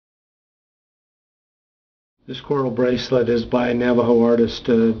This coral bracelet is by Navajo artist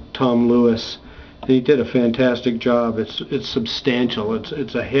Tom Lewis. He did a fantastic job. It's substantial.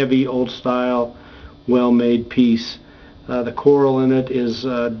 It's a heavy, old-style, well-made piece. The coral in it is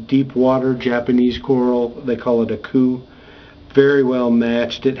deep water Japanese coral. They call it a ku. Very well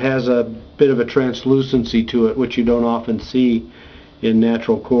matched. It has a bit of a translucency to it, which you don't often see in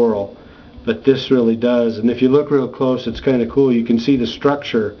natural coral, but this really does. And if you look real close, it's kind of cool. You can see the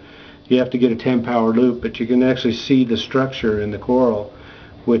structure. You have to get a 10-power loop, but you can actually see the structure in the coral,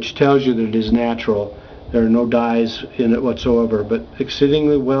 which tells you that it is natural. There are no dyes in it whatsoever, but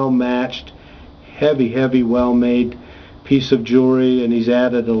exceedingly well matched, heavy, well made piece of jewelry. And he's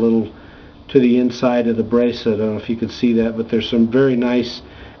added a little to the inside of the bracelet. I don't know if you can see that, but there's some very nice,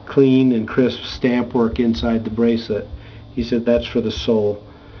 clean and crisp stamp work inside the bracelet. He said that's for the soul.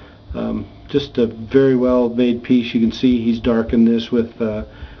 Just a very well made piece. You can see he's darkened this with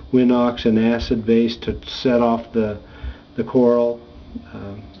Winox and acid base to set off the coral.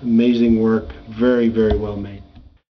 Amazing work. Very well made.